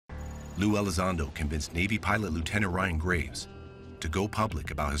Lou Elizondo convinced Navy pilot Lieutenant Ryan Graves to go public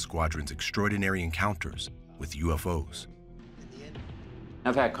about his squadron's extraordinary encounters with UFOs.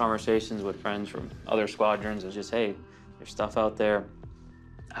 I've had conversations with friends from other squadrons. It's just, hey, there's stuff out there.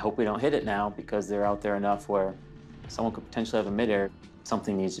 I hope we don't hit it now because they're out there enough where someone could potentially have a midair.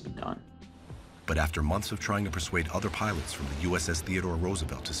 Something needs to be done. But after months of trying to persuade other pilots from the USS Theodore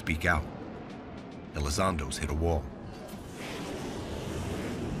Roosevelt to speak out, Elizondo's hit a wall.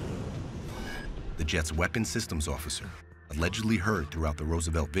 The jet's weapons systems officer, allegedly heard throughout the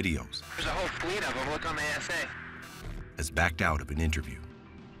Roosevelt videos, there's a whole fleet of them. Look on the ASA. has backed out of an interview.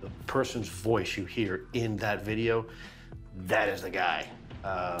 The person's voice you hear in that video, that is the guy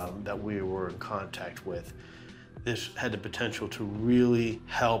that we were in contact with. This had the potential to really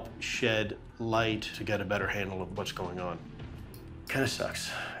help shed light to get a better handle of what's going on. Kind of sucks,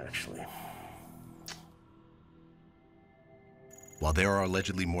 actually. While there are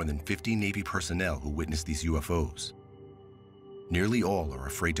allegedly more than 50 Navy personnel who witnessed these UFOs, nearly all are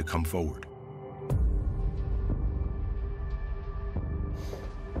afraid to come forward.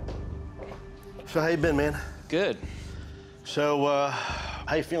 So how you been, man? Good. So,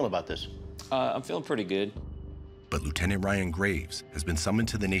 how you feeling about this? I'm feeling pretty good. But Lieutenant Ryan Graves has been summoned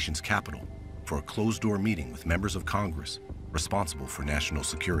to the nation's capital for a closed-door meeting with members of Congress responsible for national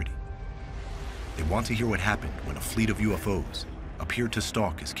security. They want to hear what happened when a fleet of UFOs appeared to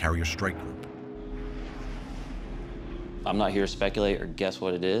stalk his carrier strike group. I'm not here to speculate or guess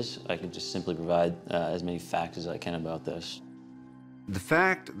what it is. I can just simply provide as many facts as I can about this. The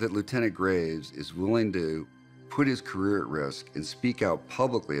fact that Lieutenant Graves is willing to put his career at risk and speak out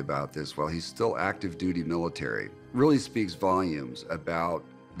publicly about this while he's still active duty military really speaks volumes about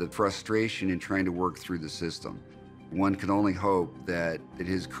the frustration in trying to work through the system. One can only hope that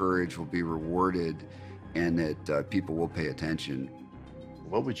his courage will be rewarded and that people will pay attention.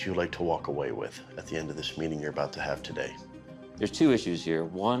 What would you like to walk away with at the end of this meeting you're about to have today? There's two issues here.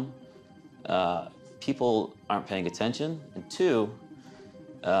 One, people aren't paying attention, and two,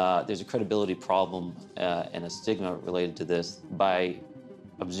 there's a credibility problem and a stigma related to this. By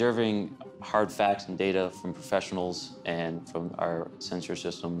observing hard facts and data from professionals and from our sensor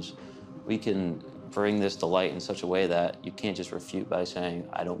systems, we can bring this to light in such a way that you can't just refute by saying,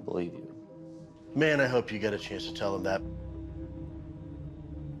 I don't believe you. Man, I hope you get a chance to tell him that.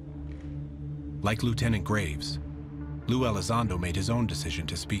 Like Lieutenant Graves, Lou Elizondo made his own decision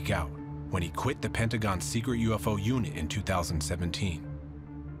to speak out when he quit the Pentagon's secret UFO unit in 2017.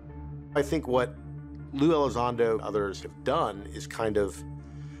 I think what Lou Elizondo and others have done is kind of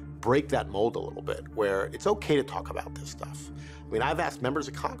break that mold a little bit, where it's okay to talk about this stuff. I mean, I've asked members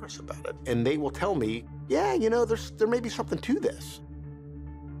of Congress about it, and they will tell me, yeah, you know, there may be something to this.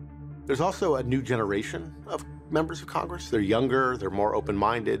 There's also a new generation of members of Congress. They're younger, they're more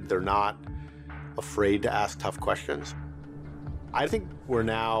open-minded, they're not afraid to ask tough questions. I think we're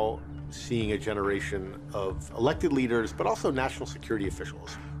now seeing a generation of elected leaders, but also national security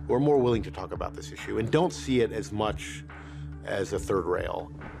officials who are more willing to talk about this issue and don't see it as much as a third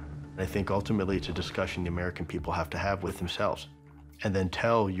rail. I think ultimately it's a discussion the American people have to have with themselves, and then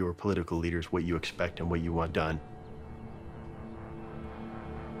tell your political leaders what you expect and what you want done.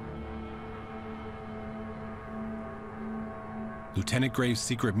 Lieutenant Graves'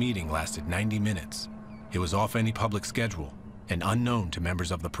 secret meeting lasted 90 minutes. It was off any public schedule and unknown to members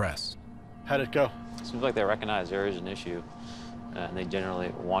of the press. How'd it go? Seems like they recognize there is an issue, and they generally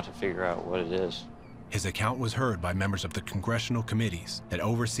want to figure out what it is. His account was heard by members of the congressional committees that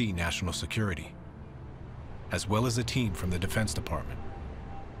oversee national security, as well as a team from the Defense Department.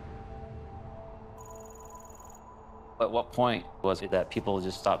 At what point was it that people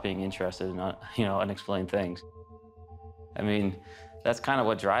just stopped being interested in, unexplained things? I mean, that's kind of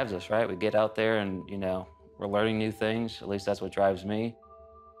what drives us, right? We get out there and, we're learning new things. At least that's what drives me.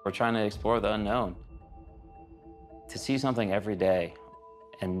 We're trying to explore the unknown. To see something every day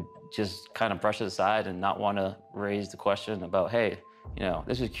and just kind of brush it aside and not want to raise the question about, hey,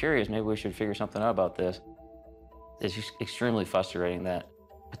 this is curious, maybe we should figure something out about this. It's just extremely frustrating that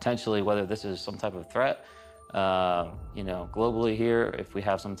potentially, whether this is some type of threat, globally here, if we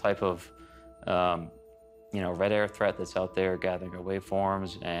have some type of, red air threat that's out there gathering our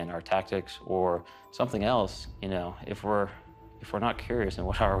waveforms and our tactics, or something else, if we're not curious, then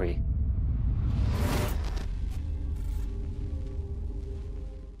what are we?